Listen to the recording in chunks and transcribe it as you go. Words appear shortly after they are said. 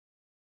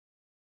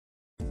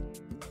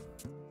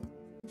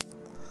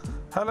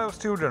Hello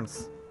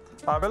students,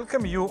 I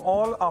welcome you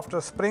all after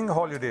spring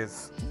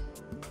holidays.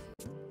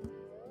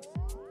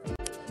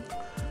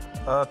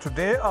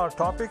 Today our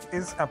topic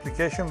is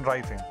application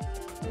writing.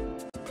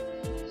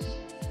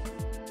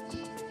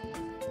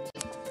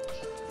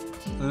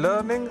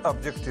 Learning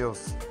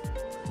objectives.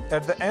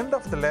 At the end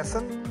of the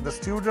lesson, the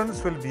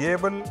students will be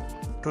able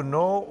to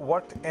know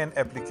what an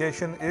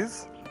application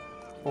is,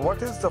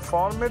 what is the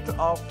format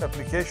of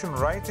application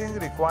writing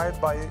required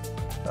by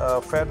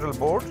Federal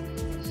Board,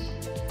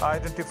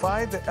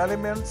 identify the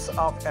elements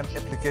of an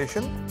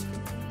application,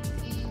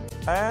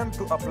 and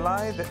to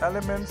apply the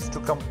elements to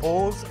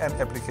compose an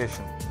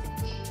application.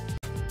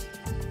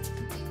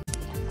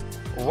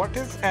 What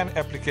is an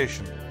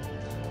application?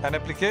 An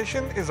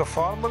application is a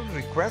formal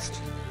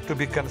request to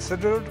be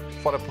considered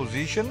for a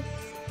position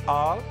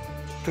or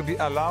to be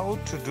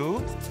allowed to do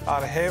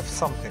or have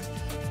something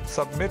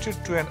submitted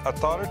to an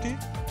authority,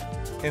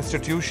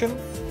 institution,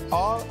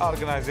 or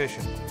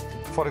organization.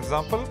 For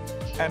example,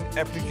 an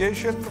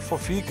application for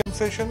fee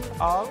concession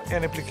or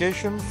an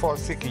application for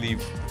sick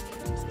leave.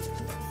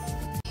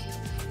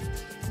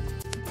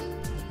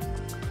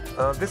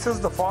 This is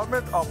the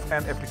format of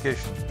an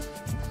application.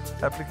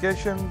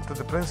 Application to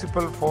the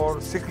principal for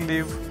sick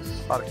leave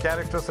or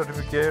character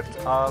certificate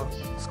or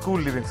school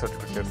leaving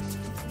certificate.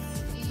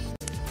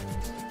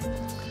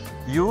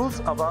 Use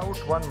about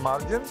one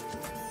margin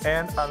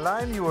and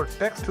align your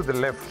text to the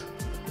left,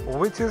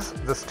 which is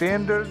the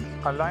standard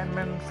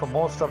alignment for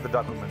most of the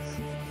documents.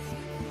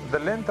 The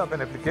length of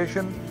an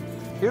application,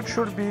 it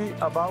should be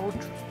about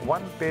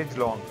 1 page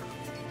long.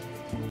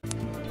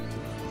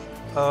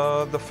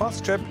 The first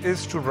step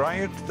is to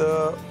write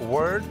the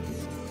word,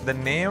 the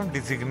name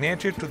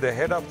designated to the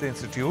head of the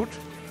institute.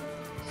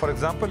 For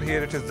example,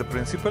 here it is the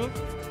principal,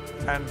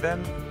 and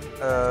then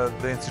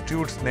the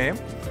institute's name,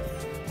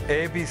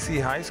 A.B.C.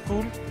 High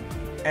School,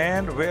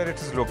 and where it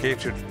is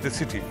located, the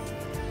city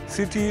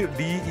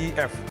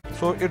D.E.F.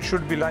 So it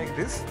should be like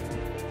this: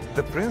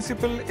 the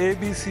principal,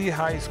 A.B.C.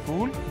 High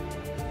School,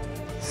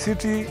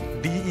 city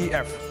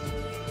D.E.F.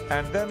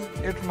 and then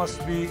it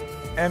must be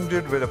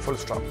ended with a full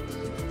stop.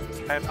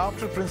 And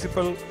after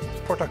principal,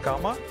 put a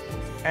comma,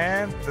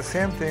 and the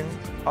same thing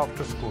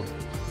after school.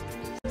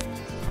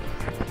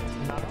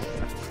 Now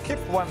skip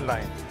one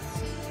line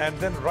and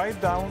then write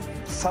down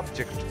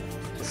subject.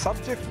 The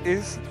subject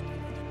is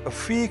a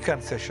fee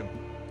concession,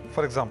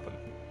 for example,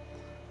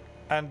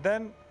 and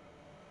then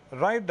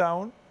write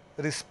down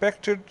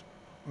respected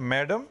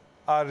madam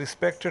or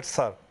respected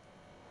sir,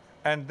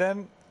 and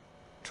then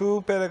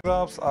 2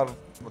 paragraphs or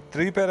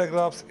 3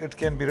 paragraphs it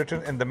can be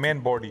written in the main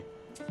body,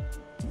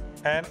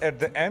 and at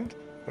the end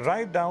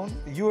write down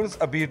yours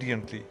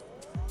obediently,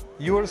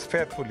 yours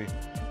faithfully,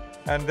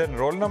 and then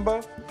roll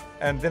number,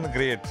 and then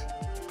grade,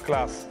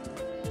 class.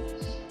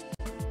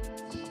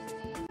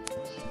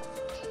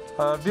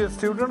 Dear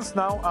students,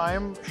 now I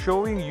am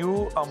showing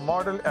you a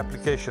model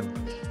application.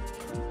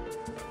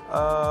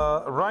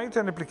 Write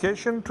an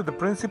application to the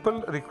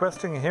principal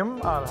requesting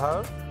him or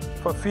her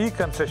for fee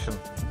concession.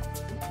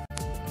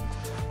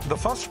 The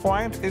first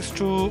point is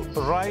to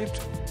write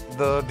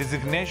the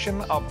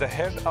designation of the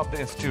head of the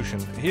institution.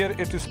 Here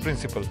it is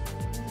principal,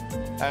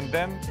 and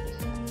then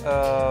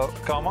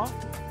comma,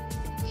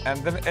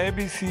 and then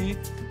A.B.C.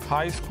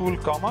 High School,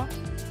 comma,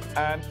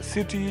 and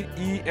city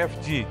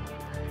E.F.G,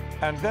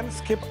 and then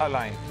skip a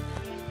line.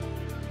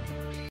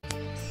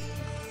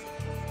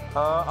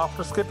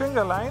 After skipping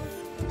a line,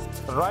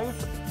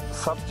 write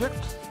subject.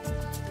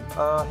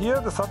 Here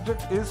the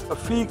subject is a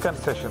fee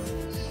concession.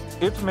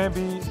 It may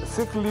be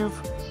sick leave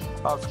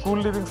or school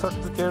leaving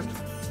certificate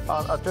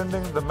or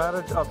attending the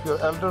marriage of your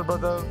elder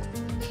brother,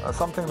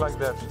 something like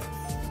that.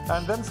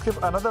 And then skip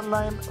another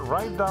line,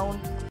 write down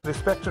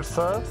respected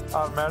sir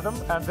or madam,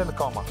 and then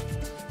comma.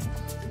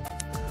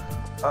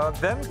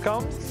 Then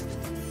comes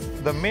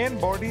the main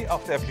body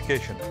of the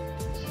application.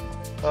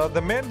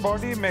 The main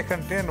body may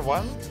contain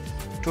 1,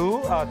 2,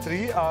 or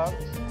 3 or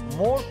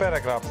more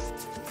paragraphs.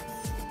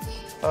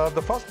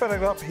 The first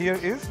paragraph here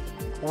is: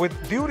 with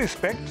due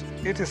respect,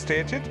 it is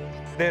stated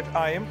that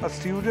I am a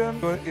student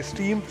of your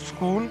esteemed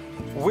school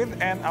with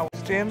an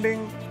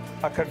outstanding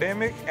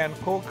academic and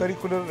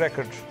co-curricular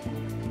record.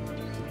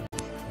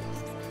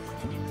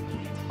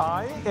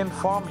 I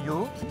inform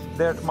you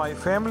that my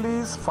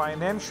family's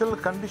financial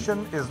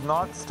condition is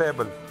not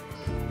stable,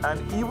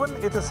 and even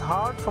it is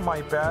hard for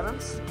my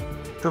parents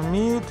to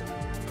meet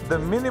the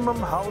minimum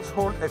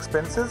household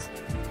expenses,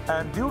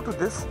 and due to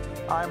this,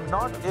 I am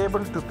not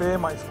able to pay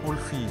my school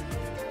fee.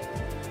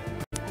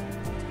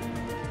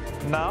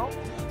 Now,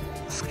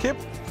 skip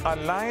a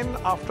line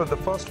after the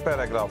first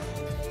paragraph.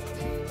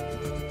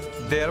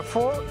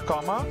 Therefore,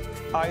 comma,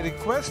 I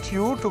request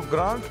you to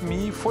grant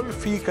me full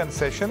fee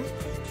concession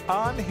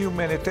on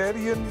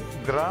humanitarian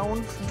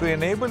grounds to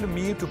enable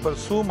me to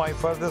pursue my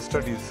further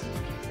studies.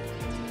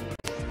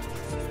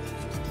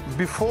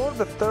 Before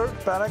the third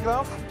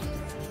paragraph,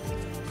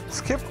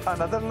 skip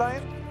another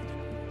line.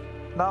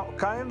 Now,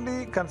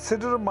 kindly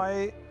consider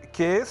my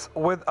case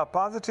with a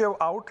positive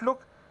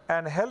outlook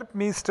and help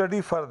me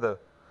study further.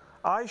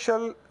 I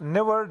shall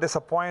never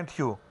disappoint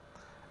you,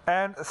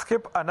 and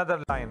skip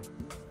another line.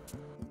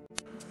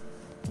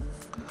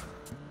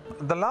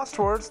 The last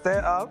words, they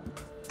are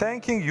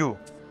thanking you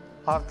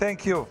or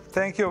thank you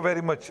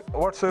very much.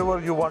 Whatsoever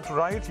you want to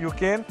write, you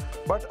can,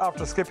 but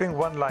after skipping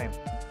one line,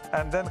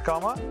 and then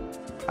comma,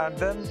 and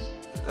then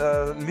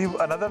leave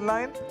another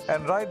line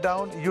and write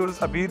down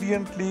yours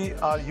obediently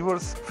or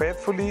yours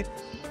faithfully,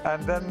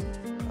 and then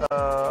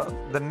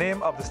the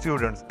name of the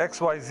students,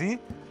 XYZ,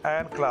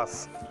 and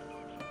class.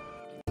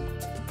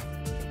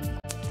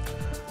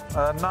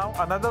 Now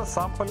another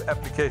sample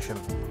application.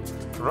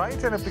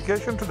 Write an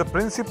application to the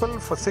principal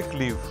for sick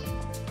leave.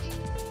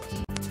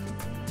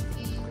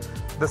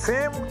 The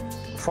same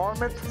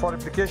format for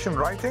application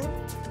writing.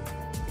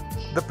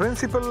 The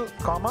principal,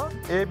 comma,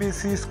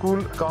 A.B.C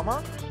school,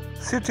 comma,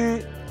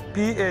 city,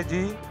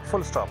 P.A.G,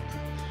 full stop,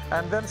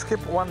 and then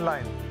skip one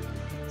line.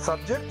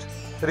 Subject,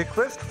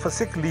 request for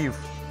sick leave.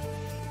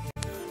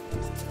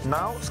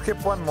 Now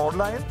skip one more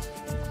line.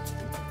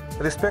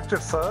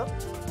 Respected sir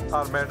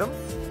or madam,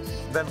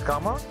 then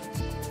comma.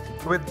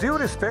 With due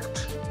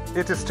respect,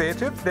 it is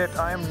stated that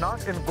I am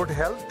not in good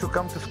health to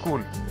come to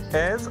school,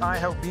 as I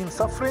have been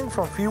suffering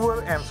from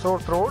fever and sore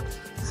throat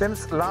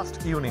since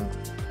last evening.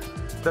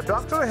 The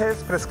doctor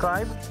has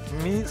prescribed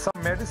me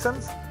some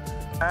medicines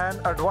and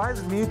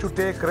advised me to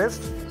take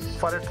rest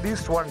for at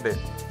least one day.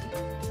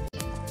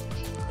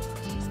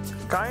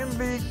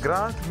 Kindly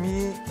grant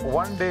me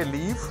 1 day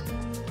leave,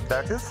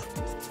 that is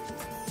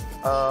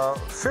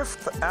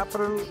 5th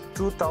April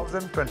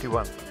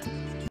 2021.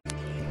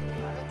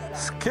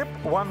 Skip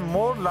one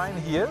more line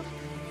here.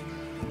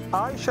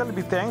 I shall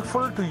be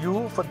thankful to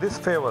you for this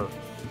favor,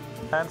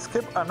 and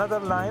skip another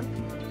line,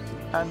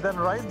 and then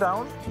write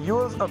down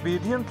yours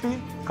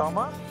obediently,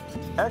 comma,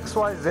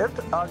 XYZ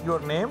or your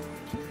name,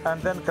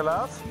 and then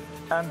class,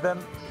 and then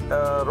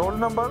roll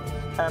number,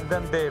 and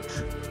then date.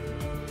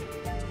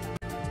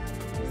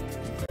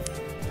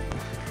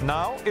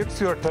 Now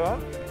it's your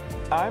turn.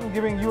 I'm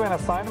giving you an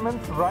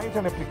assignment to write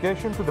an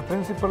application to the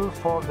principal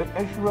for the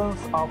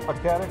issuance of a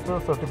character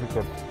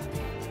certificate.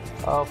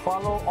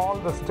 Follow all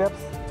the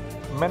steps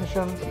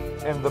mentioned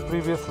in the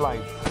previous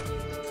slides.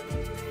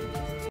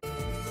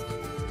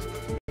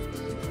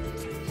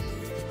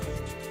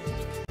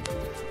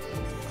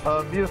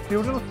 Dear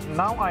students,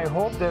 now I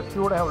hope that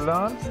you would have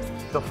learned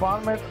the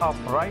format of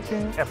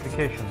writing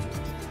applications.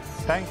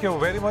 Thank you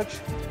very much.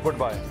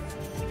 Goodbye.